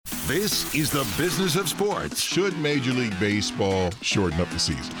This is the business of sports. Should Major League Baseball shorten up the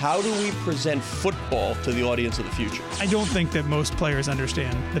season? How do we present football to the audience of the future? I don't think that most players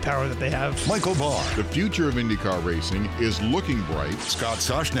understand the power that they have. Michael Barr. The future of IndyCar racing is looking bright. Scott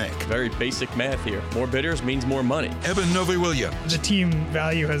Soshnick. Very basic math here. More bidders means more money. Eben Novy-Williams. The team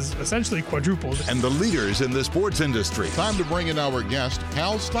value has essentially quadrupled. And the leaders in the sports industry. Time to bring in our guest,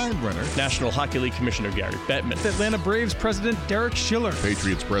 Hal Steinbrenner. National Hockey League Commissioner Gary Bettman. Atlanta Braves President Derek Schiller.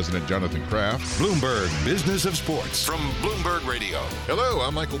 Patriots President Jonathan Kraft. Bloomberg Business of Sports from Bloomberg Radio. Hello,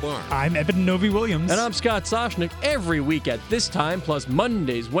 I'm Michael Barr. I'm Eben Novy-Williams. And I'm Scott Soshnick. Every week at this time, plus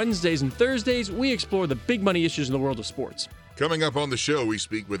Mondays, Wednesdays, and Thursdays, we explore the big money issues in the world of sports. Coming up on the show, we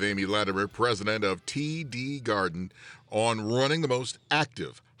speak with Amy Latimer, president of TD Garden, on running the most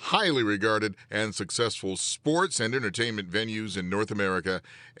active, highly regarded, and successful sports and entertainment venues in North America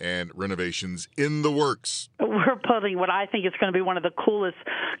and renovations in the works. We're putting what I think is going to be one of the coolest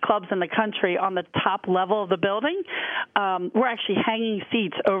clubs in the country on the top level of the building. We're actually hanging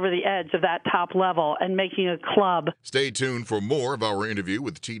seats over the edge of that top level and making a club. Stay tuned for more of our interview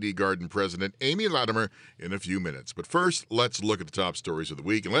with TD Garden President Amy Latimer in a few minutes. But first, let's look at the top stories of the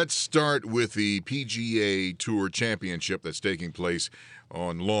week. And let's start with the PGA Tour Championship that's taking place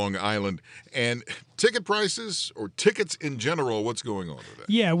on Long Island. And ticket prices, or tickets in general, what's going on with that?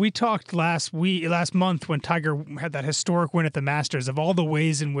 Yeah, we talked last month when Tiger had that historic win at the Masters of all the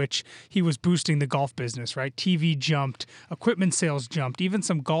ways in which he was boosting the golf business, right? TV jumped, equipment sales jumped, even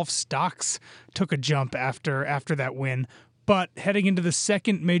some golf stocks took a jump after that win. But heading into the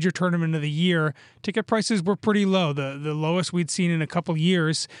second major tournament of the year, ticket prices were pretty low, the lowest we'd seen in a couple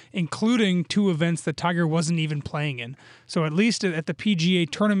years, including two events that Tiger wasn't even playing in. So at least at the PGA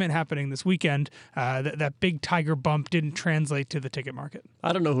tournament happening this weekend, that big Tiger bump didn't translate to the ticket market.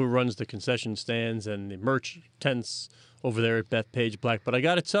 I don't know who runs the concession stands and the merch tents over there at Bethpage Black, but I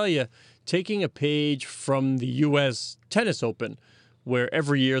got to tell you, taking a page from the U.S. Tennis Open, where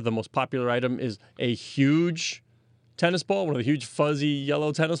every year the most popular item is a huge tennis ball, one of the huge fuzzy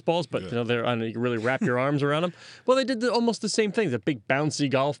yellow tennis balls, but they're on, you really wrap your arms around them. Well, they did almost the same thing, the big bouncy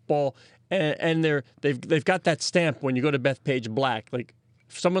golf ball, and they've got that stamp when you go to Bethpage Black. Like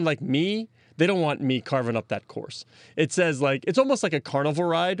someone like me, they don't want me carving up that course. It says it's almost like a carnival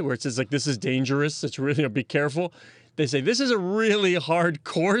ride where it says this is dangerous. It's really be careful. They say this is a really hard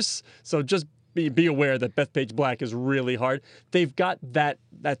course, so just be aware that Bethpage Black is really hard. They've got that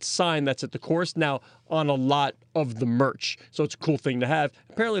sign that's at the course now on a lot of the merch. So it's a cool thing to have.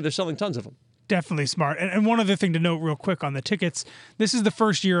 Apparently they're selling tons of them. Definitely smart. And one other thing to note real quick on the tickets, this is the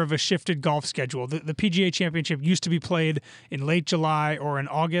first year of a shifted golf schedule. The PGA Championship used to be played in late July or in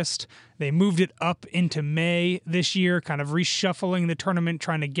August. They moved it up into May this year, kind of reshuffling the tournament,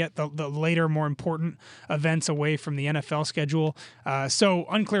 trying to get the later, more important events away from the NFL schedule. So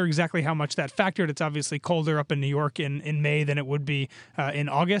unclear exactly how much that factored. It's obviously colder up in New York in May than it would be in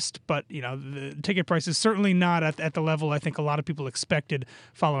August. But the ticket price is certainly not at the level I think a lot of people expected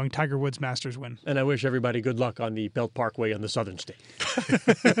following Tiger Woods' Masters win. And I wish everybody good luck on the Belt Parkway on the southern state.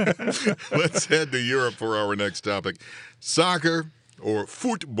 Let's head to Europe for our next topic. Soccer, or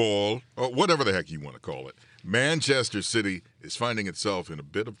football, or whatever the heck you want to call it. Manchester City is finding itself in a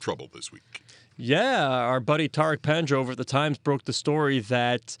bit of trouble this week. Yeah, our buddy Tarek Pandro over at the Times broke the story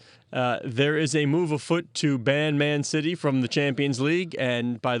that there is a move afoot to ban Man City from the Champions League.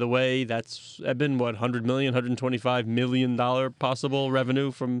 And by the way, that's been, $100 million, $125 million possible revenue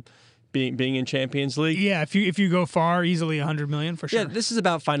from being in Champions League. Yeah, if you go far, easily $100 million for sure. Yeah, this is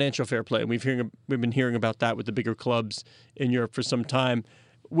about financial fair play. We've been hearing about that with the bigger clubs in Europe for some time.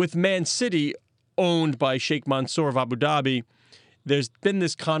 With Man City, owned by Sheikh Mansour of Abu Dhabi, there's been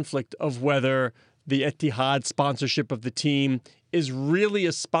this conflict of whether the Etihad sponsorship of the team is really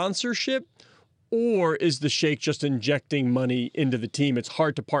a sponsorship, or is the Sheikh just injecting money into the team? It's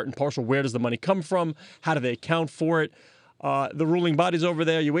hard to part and parcel. Where does the money come from? How do they account for it? The ruling bodies over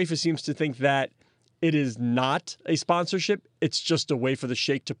there, UEFA seems to think that it is not a sponsorship. It's just a way for the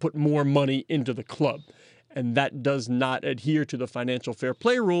Sheikh to put more money into the club. And that does not adhere to the financial fair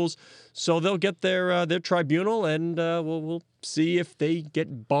play rules. So they'll get their tribunal, and we'll see if they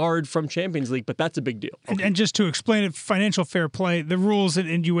get barred from Champions League. But that's a big deal. And just to explain it, financial fair play, the rules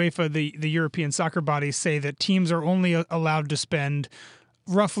in UEFA, the European soccer bodies, say that teams are only allowed to spend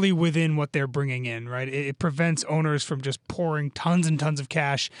roughly within what they're bringing in, right? It prevents owners from just pouring tons and tons of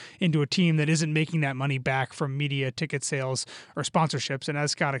cash into a team that isn't making that money back from media, ticket sales, or sponsorships. And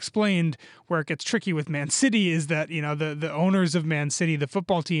as Scott explained, where it gets tricky with Man City is that, the owners of Man City, the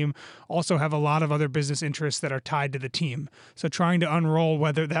football team, also have a lot of other business interests that are tied to the team. So trying to unroll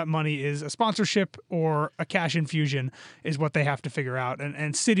whether that money is a sponsorship or a cash infusion is what they have to figure out.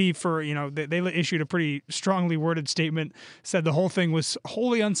 And City, they issued a pretty strongly worded statement, said the whole thing was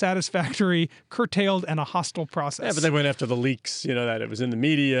wholly unsatisfactory, curtailed, and a hostile process. Yeah, but they went after the leaks, that it was in the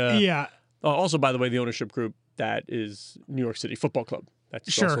media. Yeah. Also, by the way, the ownership group, that is New York City Football Club.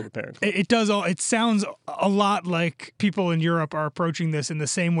 That's also the parent club. It sounds a lot like people in Europe are approaching this in the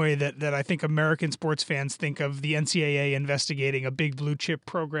same way that I think American sports fans think of the NCAA investigating a big blue chip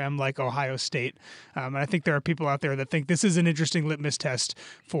program like Ohio State. And I think there are people out there that think this is an interesting litmus test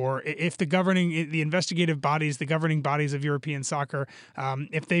for if the investigative bodies, the governing bodies of European soccer,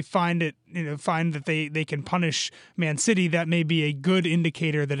 if they find that they can punish Man City, that may be a good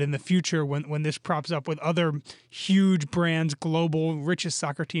indicator that in the future, when this props up with other huge brands, global, richest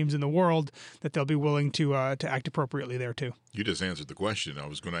soccer teams in the world, that they'll be willing to act appropriately there too. You just answered the question. I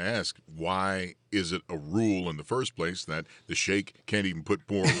was going to ask, why is it a rule in the first place that the sheikh can't even put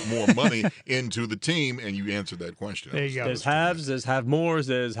more money into the team? And you answered that question. There you go. There's haves, there's have-mores,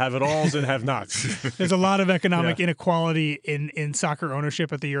 there's have-it-alls, and have-nots. There's a lot of economic inequality in soccer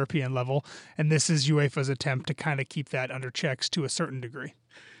ownership at the European level, and this is UEFA's attempt to kind of keep that under checks to a certain degree.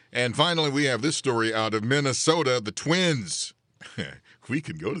 And finally, we have this story out of Minnesota. The Twins, we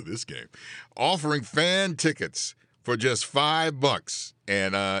can go to this game, offering fan tickets for just $5.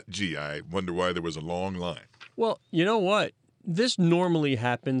 And, I wonder why there was a long line. Well, you know what? This normally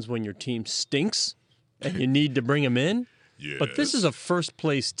happens when your team stinks and you need to bring them in. Yes. But this is a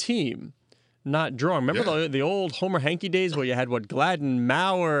first-place team, not drawing. Remember the old Homer Hanky days where you had, Gladden,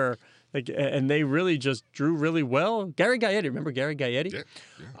 Maurer, and they really just drew really well? Gary Gaetti, remember Gary Gaetti?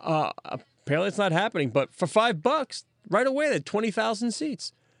 Yeah. Apparently it's not happening, but for $5, right away, they had 20,000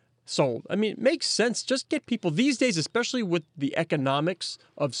 seats sold. I mean, it makes sense. Just get people these days, especially with the economics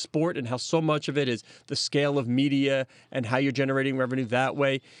of sport and how so much of it is the scale of media and how you're generating revenue that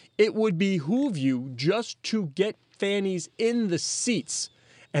way. It would behoove you just to get fannies in the seats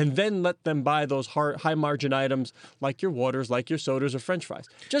and then let them buy those high-margin items like your waters, like your sodas or French fries.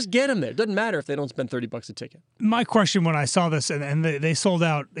 Just get them there. Doesn't matter if they don't spend $30 a ticket. My question when I saw this, and they sold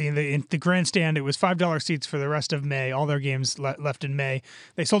out in the grandstand, it was $5 seats for the rest of May, all their games left in May.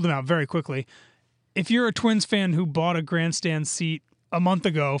 They sold them out very quickly. If you're a Twins fan who bought a grandstand seat a month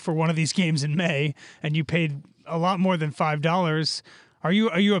ago for one of these games in May, and you paid a lot more than $5, Are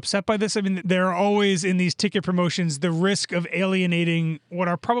you upset by this? I mean, there are always in these ticket promotions the risk of alienating what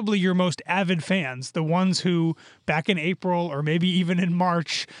are probably your most avid fans, the ones who back in April or maybe even in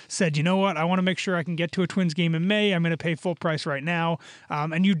March said, you know what, I want to make sure I can get to a Twins game in May. I'm going to pay full price right now.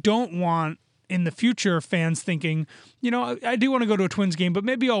 And you don't want in the future fans thinking, I do want to go to a Twins game, but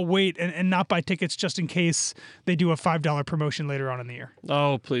maybe I'll wait and not buy tickets just in case they do a $5 promotion later on in the year.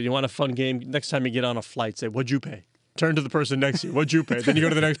 Oh, please. You want a fun game? Next time you get on a flight, say, what'd you pay? Turn to the person next to you. What'd you pay? Then you go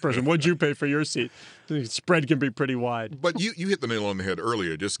to the next person. What'd you pay for your seat? The spread can be pretty wide. But you hit the nail on the head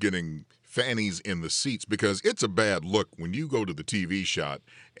earlier, just getting fannies in the seats, because it's a bad look when you go to the TV shot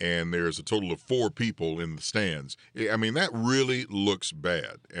and there's a total of 4 people in the stands. I mean, that really looks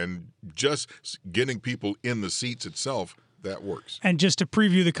bad. And just getting people in the seats itself, that works. And just to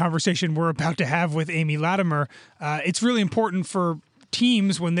preview the conversation we're about to have with Amy Latimer, it's really important for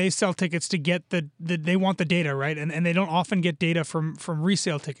teams when they sell tickets to get they want the data, right? And they don't often get data from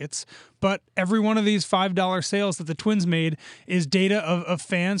resale tickets. But every one of these $5 sales that the Twins made is data of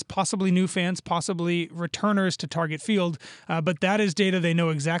fans, possibly new fans, possibly returners to Target Field. But that is data. They know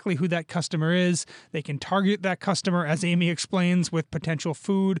exactly who that customer is. They can target that customer, as Amy explains, with potential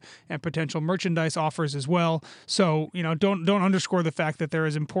food and potential merchandise offers as well. So, don't underscore the fact that there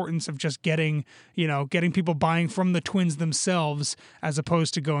is importance of just getting people buying from the Twins themselves, as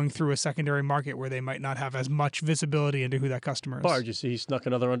opposed to going through a secondary market where they might not have as much visibility into who that customer is. Barr, did you see he snuck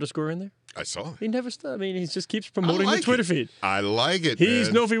another underscore in there? I saw it. He never stopped. I mean, he just keeps promoting the Twitter feed. I like it, He's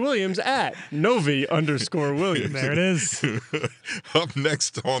man. Novy-Williams at Novy_Williams. There it is. Up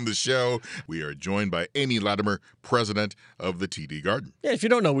next on the show, we are joined by Amy Latimer, president of the TD Garden. Yeah, if you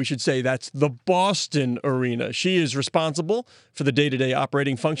don't know, we should say that's the Boston Arena. She is responsible for the day-to-day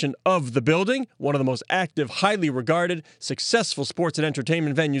operating function of the building, one of the most active, highly regarded, successful sports and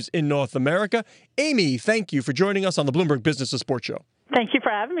entertainment venues in North America. Amy, thank you for joining us on the Bloomberg Business of Sports Show. Thank you for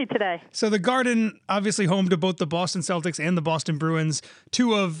having me today. So the Garden, obviously home to both the Boston Celtics and the Boston Bruins,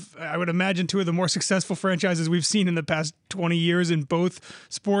 I would imagine, two of the more successful franchises we've seen in the past 20 years in both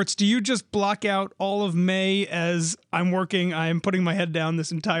sports. Do you just block out all of May as I'm putting my head down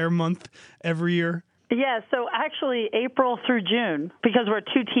this entire month every year? Yeah, so actually April through June, because we're a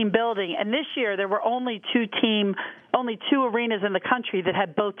two-team building, and this year there were only two arenas in the country that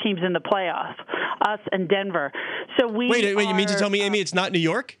had both teams in the playoffs, us and Denver. So wait, you mean to tell me, Amy, it's not New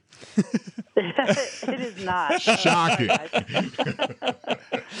York? It is not. Shocking.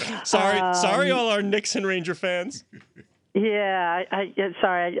 Sorry, all our Knicks and Ranger fans. Yeah,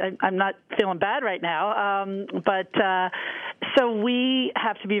 I'm not feeling bad right now. So we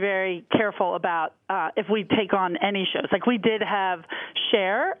have to be very careful about if we take on any shows. Like we did have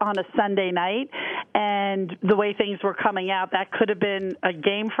Cher on a Sunday night, and the way things were coming out, that could have been a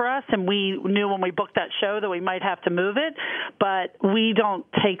game for us, and we knew when we booked that show that we might have to move it. But we don't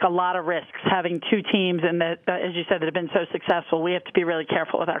take a lot of risks having two teams, and that, as you said, that have been so successful. We have to be really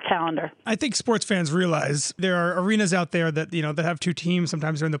careful with our calendar. I think sports fans realize there are arenas out there that that have two teams.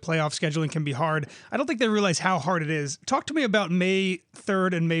 Sometimes during the playoff scheduling can be hard. I don't think they realize how hard it is. Talk to me about May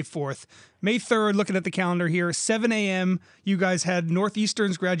 3rd and May 4th. May 3rd, looking at the calendar here, 7 a.m., you guys had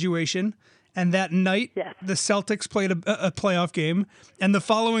Northeastern's graduation, and that night the Celtics played a playoff game, and the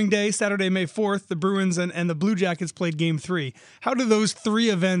following day, Saturday, May 4th, the Bruins and the Blue Jackets played Game 3. How do those three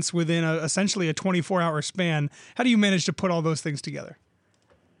events within essentially a 24-hour span, how do you manage to put all those things together?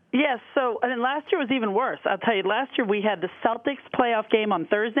 Yes, so last year was even worse. I'll tell you, last year we had the Celtics playoff game on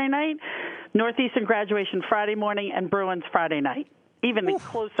Thursday night, Northeastern graduation Friday morning, and Bruins Friday night. Even in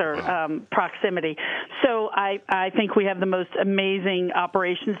closer proximity. So I think we have the most amazing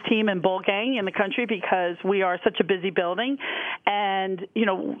operations team and bowl gang in the country because we are such a busy building. And,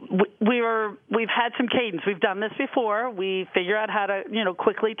 we've had some cadence. We've done this before. We figure out how to,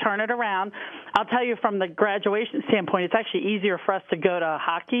 quickly turn it around. I'll tell you from the graduation standpoint, it's actually easier for us to go to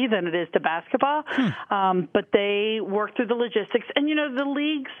hockey than it is to basketball. But they work through the logistics. And, the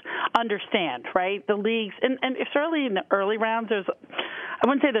leagues understand, right? The leagues, and it's early in the early rounds, I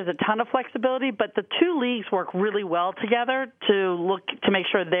wouldn't say there's a ton of flexibility, but the two leagues work really well together to make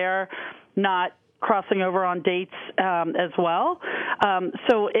sure they're not crossing over on dates as well.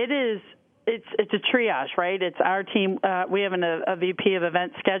 So it's a triage, right? It's our team. We have a VP of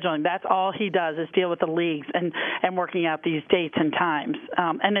event scheduling. That's all he does is deal with the leagues and working out these dates and times.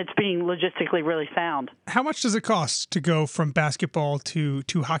 And it's being logistically really sound. How much does it cost to go from basketball to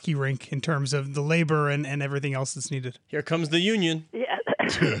hockey rink in terms of the labor and everything else that's needed? Here comes the union. Yeah.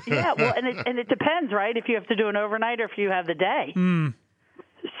 Yeah, well, and it depends, right? If you have to do an overnight or if you have the day.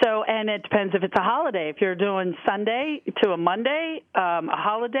 So, and it depends if it's a holiday. If you're doing Sunday to a Monday, a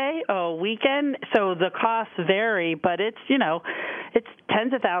holiday, a weekend. So the costs vary, but it's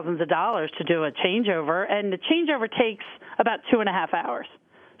tens of thousands of dollars to do a changeover, and the changeover takes about 2.5 hours.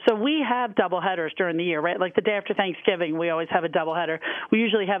 So we have doubleheaders during the year, right? Like the day after Thanksgiving, we always have a doubleheader. We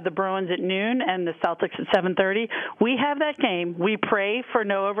usually have the Bruins at noon and the Celtics at 7:30. We have that game. We pray for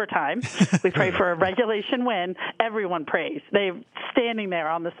no overtime. We pray for a regulation win. Everyone prays. They're standing there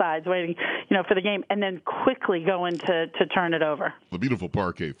on the sides waiting, for the game, and then quickly go in to turn it over. The beautiful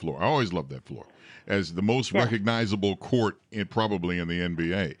parquet floor. I always love that floor as the most recognizable court probably in the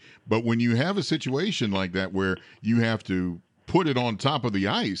NBA. But when you have a situation like that where you have to put it on top of the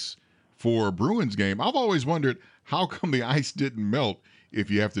ice for a Bruins game, I've always wondered how come the ice didn't melt if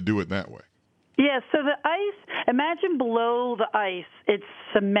you have to do it that way. Yeah, so the ice, imagine below the ice, it's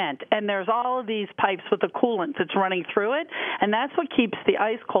cement, and there's all of these pipes with the coolant that's running through it, and that's what keeps the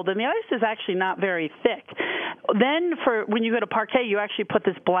ice cold. And the ice is actually not very thick. Then when you go to Parquet, you actually put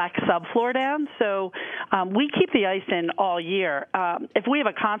this black subfloor down, so we keep the ice in all year. If we have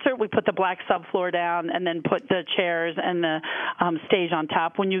a concert, we put the black subfloor down and then put the chairs and the stage on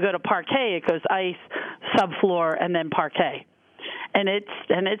top. When you go to Parquet, it goes ice, subfloor, and then Parquet. And it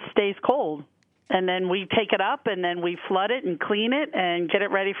stays cold. And then we take it up, and then we flood it and clean it and get it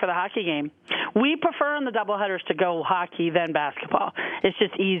ready for the hockey game. We prefer in the doubleheaders to go hockey than basketball. It's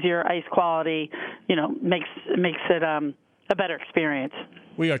just easier, ice quality, makes it a better experience.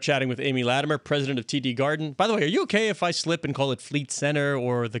 We are chatting with Amy Latimer, president of TD Garden. By the way, are you okay if I slip and call it Fleet Center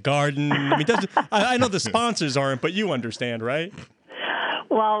or the Garden? I mean, I know the sponsors aren't, but you understand, right?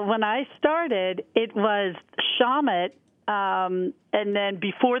 Well, when I started, it was Shawmut. And then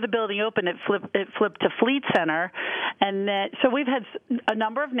before the building opened, it flipped to Fleet Center, and so we've had a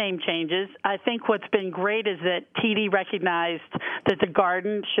number of name changes. I think what's been great is that TD recognized that the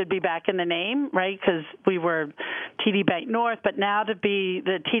Garden should be back in the name, right? Because we were TD Bank North, but now to be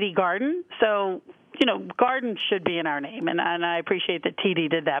the TD Garden. So Garden should be in our name, and I appreciate that TD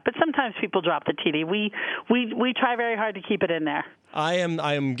did that. But sometimes people drop the TD. We try very hard to keep it in there. I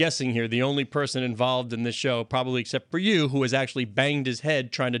am guessing here the only person involved in this show, probably except for you, who has actually banged his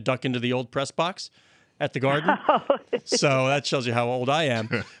head trying to duck into the old press box at the Garden. So that shows you how old I am.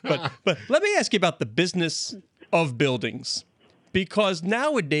 But let me ask you about the business of buildings, because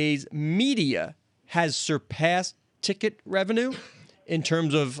nowadays media has surpassed ticket revenue in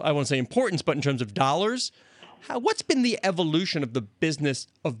terms of, I won't say importance, but in terms of dollars. What's been the evolution of the business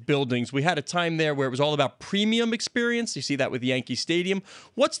of buildings? We had a time there where it was all about premium experience. You see that with Yankee Stadium.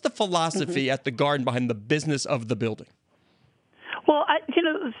 What's the philosophy at the Garden behind the business of the building? Well,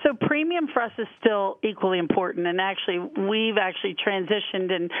 so premium for us is still equally important, and actually, we've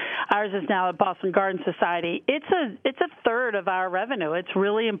transitioned, and ours is now at Boston Garden Society. It's a third of our revenue. It's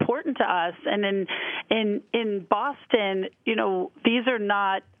really important to us, and in Boston, these are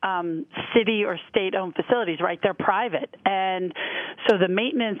not city or state-owned facilities, right? They're private, and so the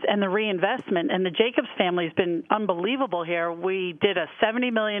maintenance and the reinvestment, and the Jacobs family has been unbelievable here. We did a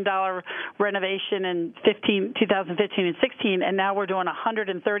 $70 million renovation in 2015 and 16, and now we're doing a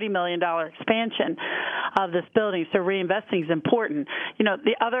 $130 million expansion of this building. So reinvesting is important.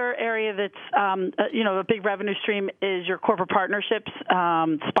 The other area that's a big revenue stream is your corporate partnerships,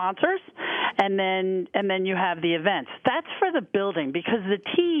 sponsors, and then you have the events. That's for the building, because the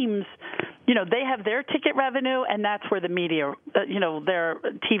teams, they have their ticket revenue, and that's where the media, their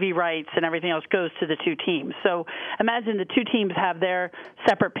TV rights and everything else goes to the two teams. So imagine the two teams have their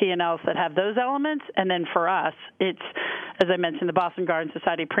separate P&Ls that have those elements, and then for us, it's, as I mentioned, the Boston Garden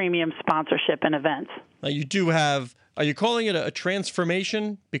Society premium sponsorship and events. Now you do have, are you calling it a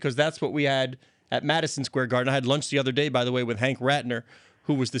transformation? Because that's what we had at Madison Square Garden. I had lunch the other day, by the way, with Hank Ratner,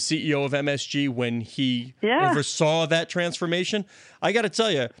 who was the CEO of MSG when he oversaw that transformation. I got to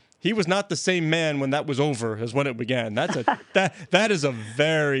tell you, he was not the same man when that was over as when it began. That is a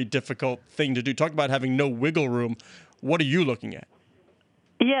very difficult thing to do. Talk about having no wiggle room. What are you looking at?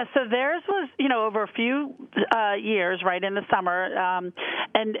 Yeah, so theirs was, over a few years, right, in the summer,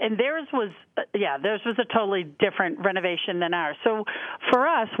 and theirs was a totally different renovation than ours. So for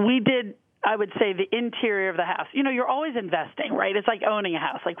us, we did, I would say, the interior of the house. You're always investing, right? It's like owning a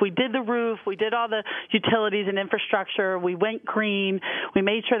house. Like, we did the roof, we did all the utilities and infrastructure, we went green, we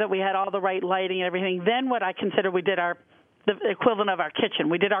made sure that we had all the right lighting and everything. Then what I consider we did the equivalent of our kitchen.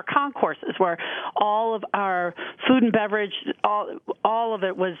 We did our concourses where all of our food and beverage, all of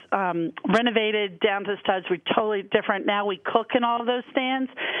it was renovated down to the studs. We're totally different. Now we cook in all of those stands.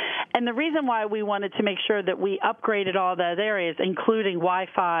 And the reason why we wanted to make sure that we upgraded all those areas, including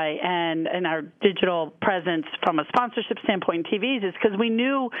Wi-Fi and our digital presence from a sponsorship standpoint in TVs, is because we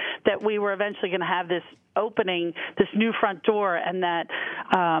knew that we were eventually going to have this opening, this new front door, and that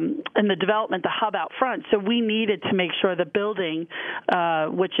and the development, the hub out front. So we needed to make sure the building,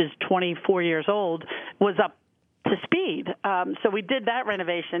 which is 24 years old, was up to speed. So we did that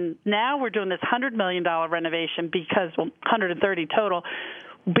renovation. Now we're doing this $100 million renovation because, 130 total.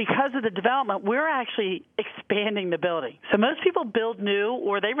 Because of the development, we're actually expanding the building. So most people build new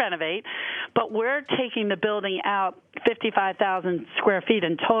or they renovate, but we're taking the building out 55,000 square feet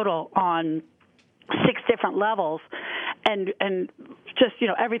in total on 6 different levels, and just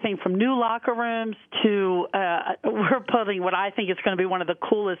everything from new locker rooms to we're putting what I think is going to be one of the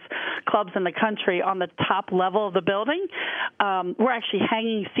coolest clubs in the country on the top level of the building. We're actually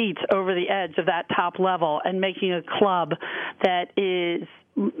hanging seats over the edge of that top level and making a club that is,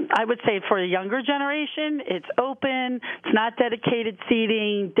 I would say, for the younger generation, it's open. It's not dedicated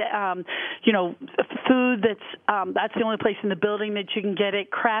seating. Food that's the only place in the building that you can get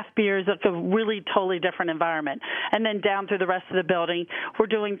it. Craft beers. It's a really totally different environment. And then down through the rest of the building, we're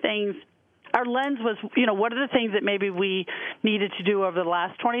doing things. Our lens was, what are the things that maybe we needed to do over the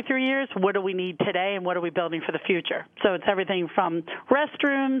last 23 years? What do we need today, and what are we building for the future? So it's everything from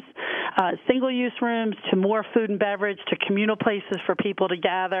restrooms, single-use rooms, to more food and beverage, to communal places for people to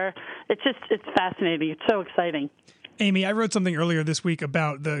gather. It's fascinating. It's so exciting. Amy, I wrote something earlier this week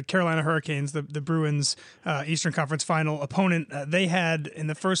about the Carolina Hurricanes, the Bruins Eastern Conference Final opponent. They had, in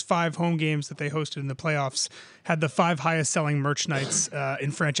the first 5 home games that they hosted in the playoffs, had the 5 highest selling merch nights in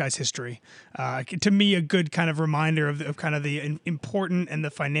franchise history. To me, a good kind of reminder of kind of the important and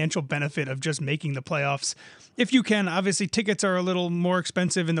the financial benefit of just making the playoffs. If you can, obviously tickets are a little more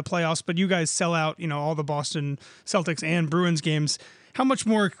expensive in the playoffs, but you guys sell out, all the Boston Celtics and Bruins games. How much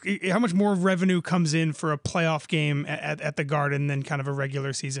more revenue comes in for a playoff game at the Garden than kind of a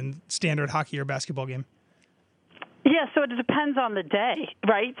regular season standard hockey or basketball game? Yeah, so it depends on the day,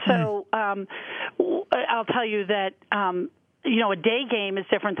 right? So I'll tell you that a day game is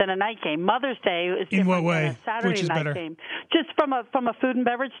different than a night game. Mother's Day is different In what way? than a Saturday Which is night better? game. Just from a food and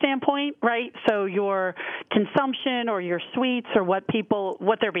beverage standpoint, right? So your consumption or your suites or what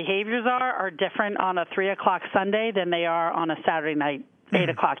their behaviors are different on a 3:00 Sunday than they are on a Saturday night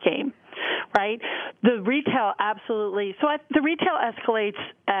 8:00 game. Right, the retail absolutely. So the retail escalates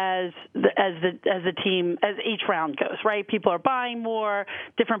as each round goes. Right, people are buying more.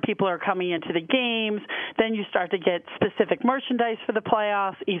 Different people are coming into the games. Then you start to get specific merchandise for the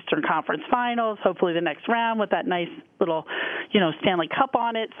playoffs, Eastern Conference Finals. Hopefully, the next round with that nice little, Stanley Cup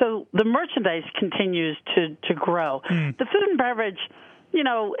on it. So the merchandise continues to grow. The food and beverage,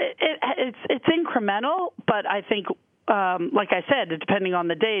 it's incremental, but I think. Like I said, depending on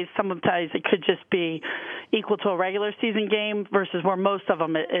the days, sometimes it could just be equal to a regular season game versus where most of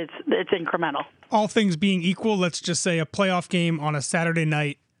them it's incremental. All things being equal, let's just say a playoff game on a Saturday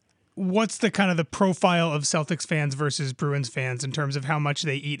night. What's the kind of the profile of Celtics fans versus Bruins fans in terms of how much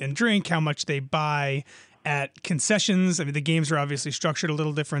they eat and drink, how much they buy at concessions? I mean, the games are obviously structured a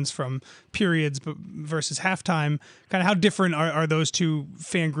little different from periods versus halftime. Kind of how different are those two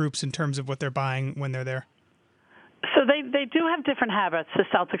fan groups in terms of what they're buying when they're there? So they do have different habits, the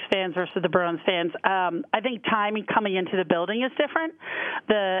Celtics fans versus the Bruins fans. I think timing coming into the building is different.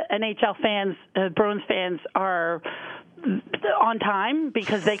 The NHL fans, Bruins fans are on time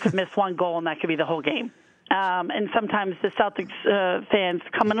because they could miss one goal and that could be the whole game. And sometimes the Celtics fans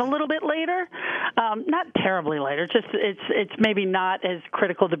come in a little bit later, not terribly later. Just it's maybe not as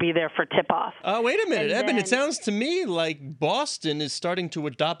critical to be there for tip-off. Wait a minute, Eben. It sounds to me like Boston is starting to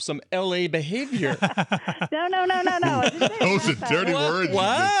adopt some LA behavior. No. Those are dirty words. you just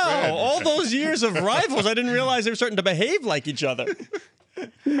Wow! said. All those years of rivals, I didn't realize they were starting to behave like each other.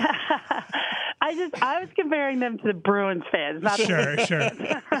 I was comparing them to the Bruins fans, not Sure. and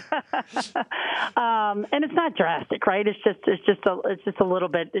it's not drastic, right? It's just a little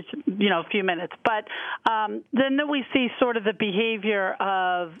bit, a few minutes. But then we see sort of the behavior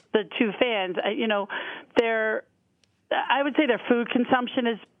of the two fans. I would say their food consumption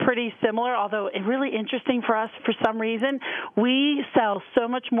is pretty similar, although it's really interesting for us for some reason. We sell so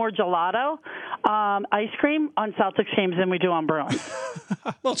much more gelato ice cream on Celtics games than we do on Bruins.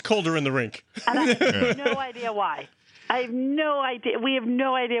 Well, it's colder in the rink. And I have no idea why. I have no idea. We have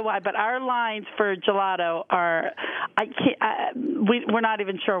no idea why, but our lines for gelato are, we're not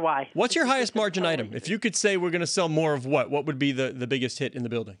even sure why. What's your highest margin item? If you could say we're going to sell more of what would be the biggest hit in the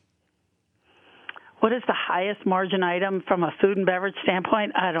building? What is the highest margin item from a food and beverage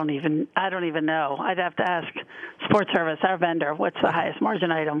standpoint? I don't even know. I'd have to ask Sports Service, our vendor, what's the highest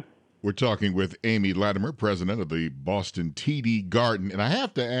margin item. We're talking with Amy Latimer, president of the Boston TD Garden. And I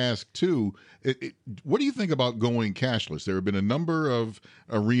have to ask, too, what do you think about going cashless? There have been a number of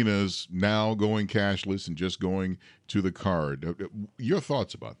arenas now going cashless and just going to the card. Your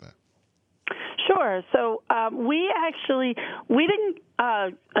thoughts about that? Sure. So we didn't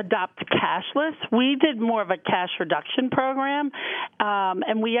adopt cashless. We did more of a cash reduction program,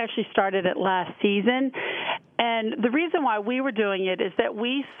 and we actually started it last season. And the reason why we were doing it is that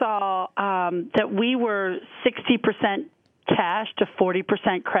we saw that we were 60% cash to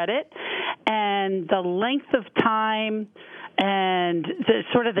 40% credit, and the length of time and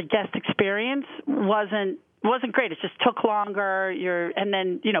the guest experience wasn't great. It just took longer. And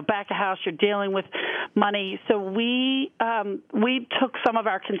then back of house, you're dealing with money. So we took some of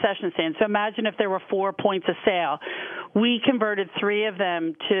our concession stands. So imagine if there were 4 points of sale, we converted 3 of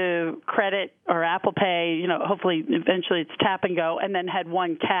them to credit or Apple Pay. Hopefully eventually it's tap and go, and then had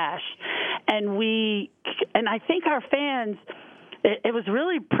 1 cash. And I think our fans. It was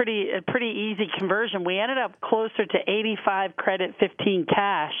really a pretty easy conversion. We ended up closer to 85 credit, 15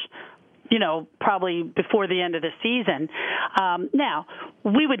 cash. Probably before the end of the season. Now,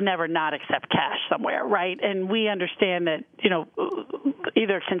 we would never not accept cash somewhere, right? And we understand that,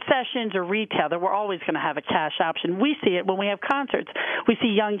 either concessions or retail, that we're always going to have a cash option. We see it when we have concerts. We see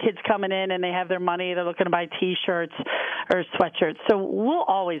young kids coming in and they have their money. They're looking to buy T-shirts or sweatshirts. So we'll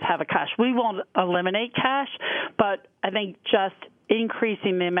always have a cash. We won't eliminate cash, but I think just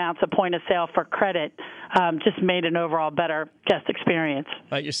increasing the amounts of point of sale for credit just made an overall better guest experience. All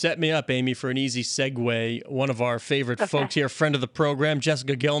right, you set me up, Amy, for an easy segue. One of our favorite folks here, friend of the program,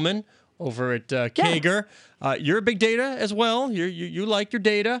 Jessica Gilman over at Kager. You're a big data as well. You like your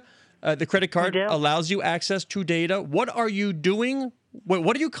data. The credit card allows you access to data. What are you doing?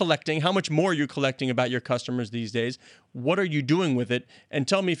 What are you collecting? How much more are you collecting about your customers these days? What are you doing with it? And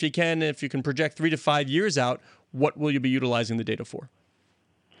tell me if you can project 3 to 5 years out, what will you be utilizing the data for?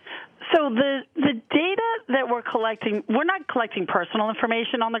 So the data that we're collecting, we're not collecting personal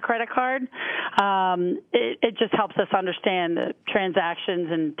information on the credit card. It just helps us understand the transactions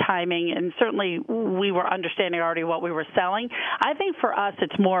and timing, and certainly we were understanding already what we were selling. I think for us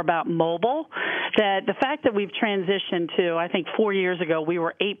it's more about mobile, that the fact that we've transitioned to, I think 4 years ago we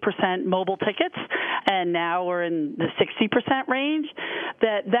were 8% mobile tickets, and now we're in the 60% range,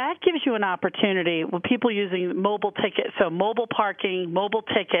 that gives you an opportunity with people using mobile tickets, so mobile parking, mobile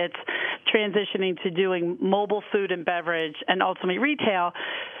tickets, transitioning to doing mobile food and beverage, and ultimately retail,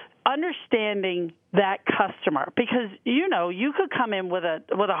 understanding that customer, because you could come in with a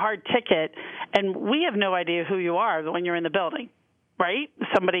hard ticket and we have no idea who you are when you're in the building, right?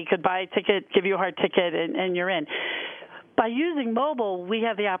 Somebody could buy a ticket, give you a hard ticket, and you're in. By using mobile, we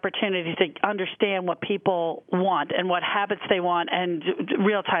have the opportunity to understand what people want and what habits they want, and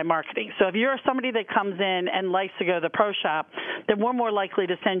real-time marketing. So if you're somebody that comes in and likes to go to the pro shop, then we're more likely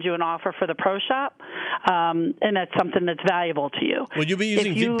to send you an offer for the pro shop, and that's something that's valuable to you. Will you be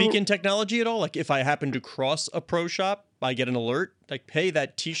using beacon technology at all? Like if I happen to cross a pro shop, I get an alert, like, hey,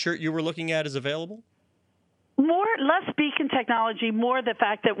 that T-shirt you were looking at is available? Less beacon technology, more the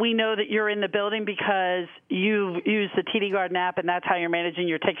fact that we know that you're in the building because you use the TD Garden app, and that's how you're managing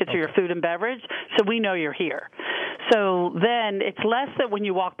your tickets or your food and beverage. So we know you're here. So then it's less that when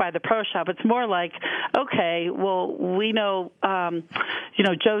you walk by the pro shop, it's more like, okay, well, we know,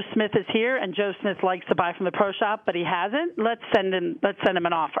 Joe Smith is here, and Joe Smith likes to buy from the pro shop, but he hasn't. Let's send him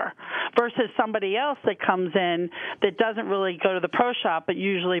an offer. Versus somebody else that comes in that doesn't really go to the pro shop, but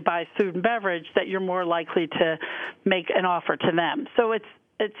usually buys food and beverage, that you're more likely to make an offer to them. So it's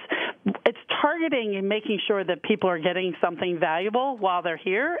targeting and making sure that people are getting something valuable while they're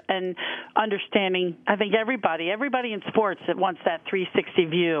here, and understanding, I think everybody in sports that wants that 360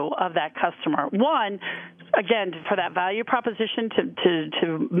 view of that customer. One, again, for that value proposition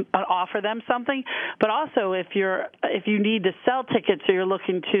to offer them something, but also if you need to sell tickets or you're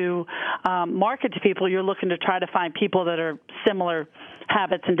looking to market to people, you're looking to try to find people that are similar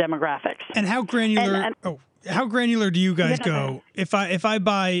habits and demographics. And how granular? How granular do you guys go? If I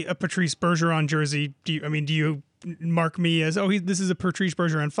buy a Patrice Bergeron jersey, do you mark me as, this is a Patrice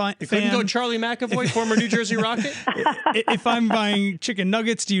Bergeron fan? You couldn't go Charlie McAvoy, former New Jersey Rocket? If I'm buying chicken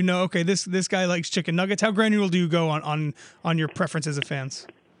nuggets, do you know, okay, this guy likes chicken nuggets? How granular do you go on your preferences of fans?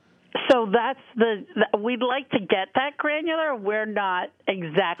 So that's we'd like to get that granular. We're not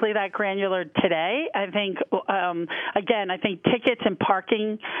exactly that granular today. I think, I think tickets and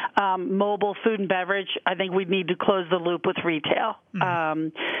parking, mobile food and beverage, I think we'd need to close the loop with retail.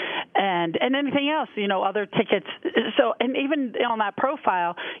 And anything else, other tickets. So, and even on that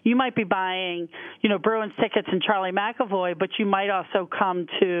profile, you might be buying, Bruins tickets and Charlie McAvoy, but you might also come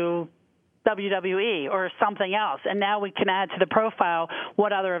to WWE or something else, and now we can add to the profile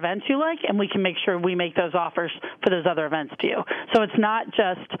what other events you like, and we can make sure we make those offers for those other events to you. So it's not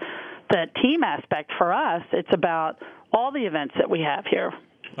just the team aspect for us, it's about all the events that we have here.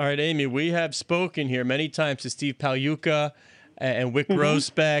 All right, Amy, we have spoken here many times to Steve Pagliuca and Wick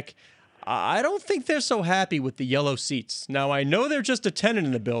Grosbeck. I don't think they're so happy with the yellow seats. Now, I know they're just a tenant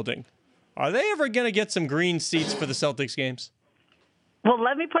in the building. Are they ever going to get some green seats for the Celtics games? Well,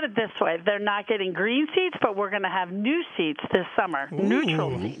 let me put it this way. They're not getting green seats, but we're going to have new seats this summer,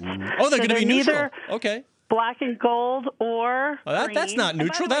 neutral seats. Oh, they're going to be neutral. Okay. Black and gold or green. That's not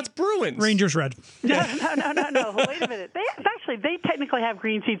neutral. That's Bruins. Rangers red. No. Wait a minute. They technically have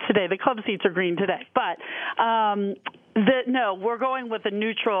green seats today. The club seats are green today. But we're going with a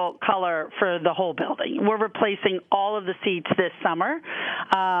neutral color for the whole building. We're replacing all of the seats this summer.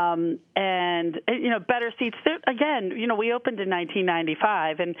 And better seats. Again, we opened in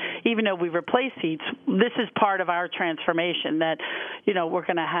 1995, and even though we replaced seats, this is part of our transformation that, we're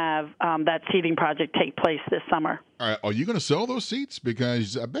going to have that seating project take place this summer. All right, are you going to sell those seats?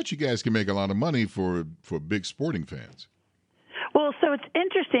 Because I bet you guys can make a lot of money for big sporting fans. Well, so it's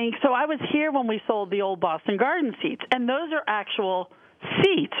interesting. So I was here when we sold the old Boston Garden seats, and those are actual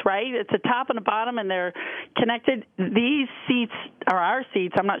seats, right? It's a top and a bottom, and they're connected. These seats are our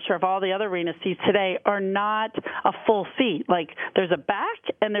seats. I'm not sure if all the other arena seats today are not a full seat. Like, there's a back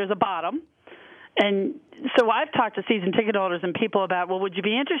and there's a bottom. And so I've talked to season ticket holders and people about, well, would you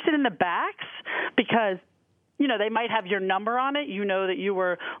be interested in the backs? Because they might have your number on it. You know that you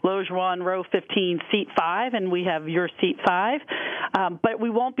were Loge 1, row 15, seat 5, and we have your seat 5. But we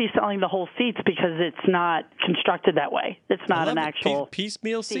won't be selling the whole seats because it's not constructed that way. It's not an actual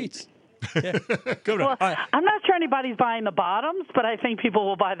piecemeal seats. Yeah. Good. Well, I'm not sure anybody's buying the bottoms, but I think people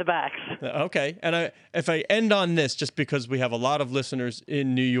will buy the backs. Okay. And if I end on this, just because we have a lot of listeners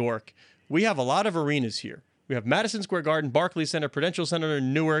in New York, we have a lot of arenas here. We have Madison Square Garden, Barclays Center, Prudential Center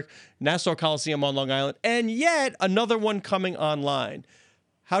in Newark, Nassau Coliseum on Long Island, and yet another one coming online.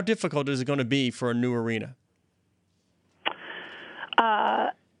 How difficult is it going to be for a new arena?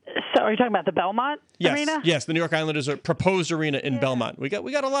 So are you talking about the Belmont arena? Yes, the New York Islanders are proposed arena in Belmont. We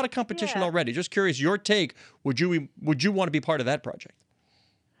got a lot of competition already. Just curious, your take. Would you want to be part of that project?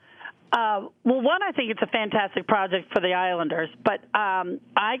 Well, one, I think it's a fantastic project for the Islanders, but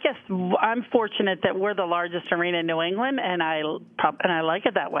I guess I'm fortunate that we're the largest arena in New England, and I like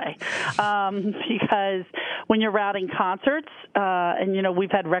it that way because when you're routing concerts, and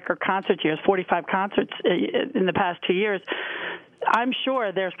we've had record concert years, 45 concerts in the past 2 years. I'm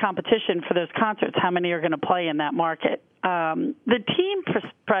sure there's competition for those concerts. How many are going to play in that market? The team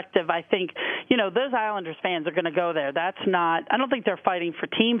perspective, I think, those Islanders fans are going to go there. I don't think they're fighting for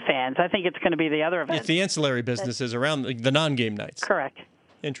team fans. I think it's going to building events. It's the ancillary businesses around the non-game nights. Correct.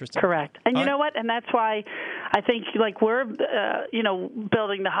 Interesting. Correct. And you know what? And that's why I think we're,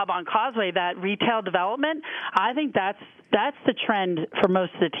 building the hub on Causeway, that retail development. I think that's the trend for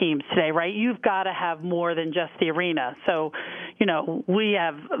most of the teams today, right? You've got to have more than just the arena. So, we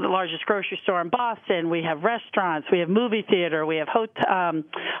have the largest grocery store in Boston. We have restaurants. We have movie theater. We have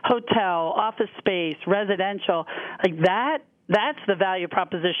hotel, office space, residential. Like that. That's the value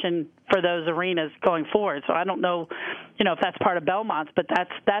proposition for those arenas going forward. So I don't know, if that's part of Belmont's, but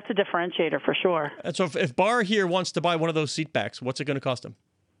that's a differentiator for sure. And so if Barr here wants to buy one of those seat backs, what's it going to cost him?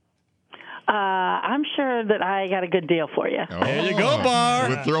 I'm sure that I got a good deal for you. Oh, there you go, Barr.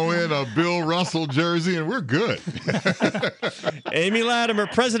 We'll throw in a Bill Russell jersey, and we're good. Amy Latimer,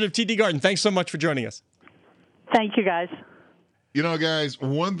 president of TD Garden, thanks so much for joining us. Thank you, guys. Guys,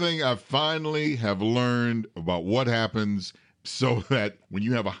 one thing I finally have learned about what happens so that when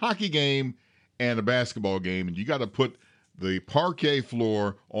you have a hockey game and a basketball game, and you got to put the parquet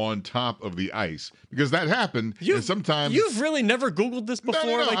floor on top of the ice, because that happened. And sometimes you've really never Googled this before.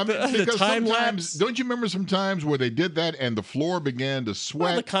 No. The time lapse. Don't you remember some times where they did that and the floor began to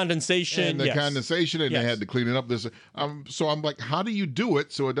sweat? The condensation, and condensation, and they had to clean it up. So I'm like, how do you do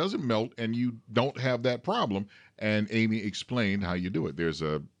it so it doesn't melt and you don't have that problem? And Amy explained how you do it. There's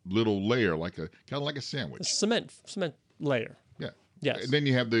a little layer, kind of like a sandwich, a cement layer. Yeah. Yes. And then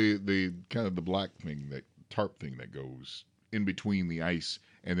you have the kind of the black thing, that tarp thing that goes in between the ice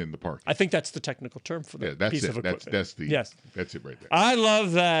and then the parquet. I think that's the technical term for that piece of equipment. That's it right there. I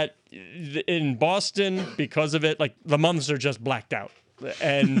love that in Boston, because of it, the months are just blacked out.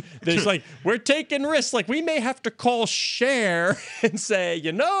 And there's we're taking risks. We may have to call Cher and say,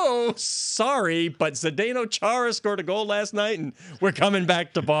 sorry, but Zdeno Chara scored a goal last night and we're coming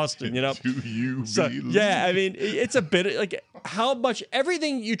back to Boston, Do you believe? Yeah, I mean, it's a bit how much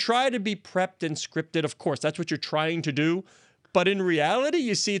everything you try to be prepped and scripted, of course, that's what you're trying to do. But in reality,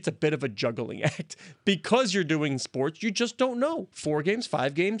 you see it's a bit of a juggling act. Because you're doing sports, you just don't know. 4 games,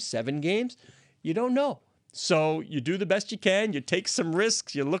 5 games, 7 games, you don't know. So you do the best you can, you take some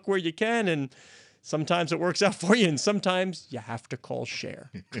risks, you look where you can, and sometimes it works out for you, and sometimes you have to call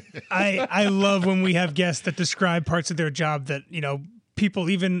Cher. I love when we have guests that describe parts of their job that, people,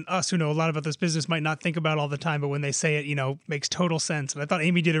 even us who know a lot about this business, might not think about all the time, but when they say it, makes total sense. And I thought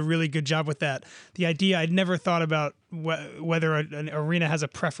Amy did a really good job with that. The idea, I'd never thought about whether an arena has a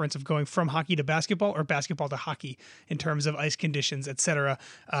preference of going from hockey to basketball or basketball to hockey in terms of ice conditions, etc.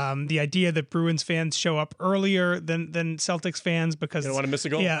 The idea that Bruins fans show up earlier than Celtics fans because you don't want to miss a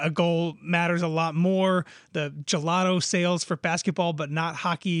goal. Yeah, a goal matters a lot more. The gelato sales for basketball, but not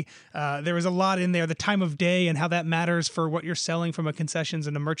hockey. There was a lot in there. The time of day and how that matters for what you're selling from a concessions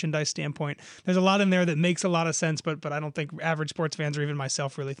and a merchandise standpoint. There's a lot in there that makes a lot of sense, but I don't think average sports fans or even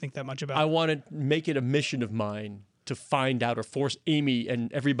myself really think that much about it. I want to make it a mission of mine to find out, or force Amy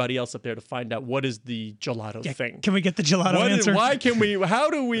and everybody else up there to find out, what is the gelato thing. Can we get the gelato answer? How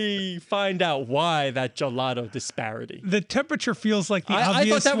do we find out why that gelato disparity? The temperature feels like the obvious I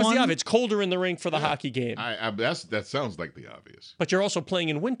thought that was one. the obvious. It's colder in the rink for the hockey game. That sounds like the obvious. But you're also playing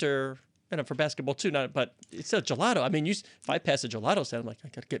in winter, for basketball too. But it's a gelato. I mean, if I pass a gelato stand, I'm like, I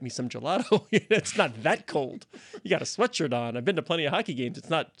got to get me some gelato. It's not that cold. You got a sweatshirt on. I've been to plenty of hockey games. It's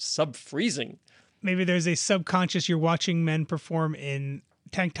not sub-freezing. Maybe there's a subconscious, you're watching men perform in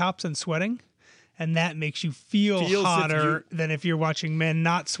tank tops and sweating, and that makes you feel hotter than if you're watching men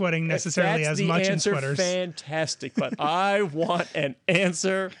not sweating necessarily as much in sweaters. Fantastic, but I want an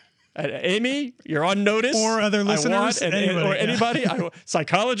answer. Amy, you're on notice. Or other listeners. Anybody.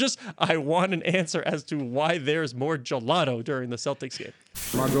 Psychologists, I want an answer as to why there's more gelato during the Celtics game.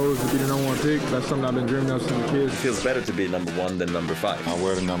 My goal is to be the number one pick. That's something I've been dreaming of since a kid. It feels better to be number 1 than number 5. I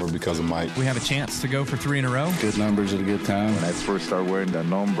wear the number because of Mike. We have a chance to go for 3 in a row. Good numbers at a good time. When I first started wearing that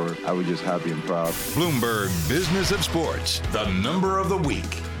number, I was just happy and proud. Bloomberg Business of Sports, the number of the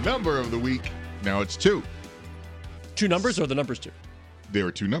week. Number of the week. Now it's 2. 2 numbers or the numbers 2? There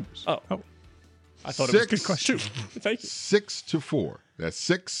are 2 numbers. Oh. I thought it was a good question. 2. Thank you. 6 to 4. That's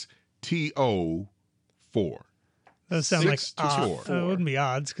 6-T-O-4. That sounds like 6 to 4. It wouldn't be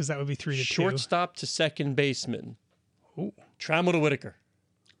odds because that would be 3 to 2. Shortstop to second baseman. Ooh. Trammell to Whitaker.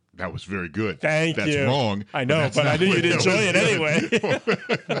 That was very good. Thank you. That's wrong. I know, but I knew you'd enjoy it anyway.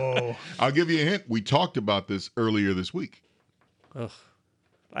 Whoa. I'll give you a hint. We talked about this earlier this week. Ugh.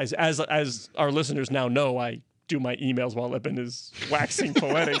 As our listeners now know, I do my emails while Eben is waxing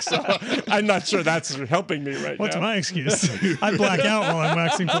poetic, so I'm not sure that's helping me right What's now. my excuse? I black out while I'm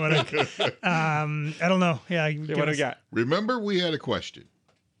waxing poetic. I don't know. Yeah. Okay, what do we got? Remember, we had a question,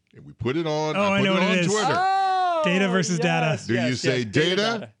 and we put it on. Oh, I put know it what on it is. Twitter. Oh, Data versus data. Do you say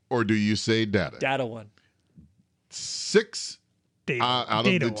data or do you say data? Data one. 6 Data. out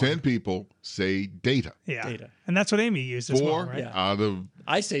Data of the 10 one. people say data. Yeah. Data. And that's what Amy used as 4 well, right? Yeah. out of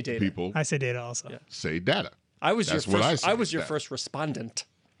I say data. people I say data also. Yeah. say data. I was That's your what I first. say, I was your data. first respondent.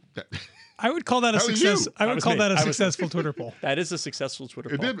 I would call that a That was success. you. I That would was call me. that a I was- successful Twitter poll. That is a successful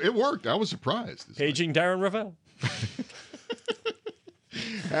Twitter It poll. did. It worked. I was surprised. This time. Paging Darren Ravel.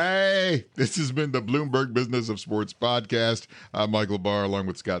 Hey, this has been the Bloomberg Business of Sports podcast. I'm Michael Barr, along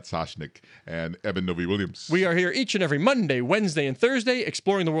with Scott Soshnick and Eben Novy-Williams. We are here each and every Monday, Wednesday, and Thursday,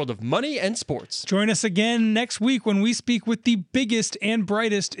 exploring the world of money and sports. Join us again next week when we speak with the biggest and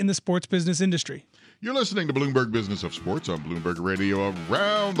brightest in the sports business industry. You're listening to Bloomberg Business of Sports on Bloomberg Radio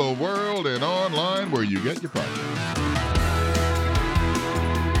around the world and online where you get your podcast.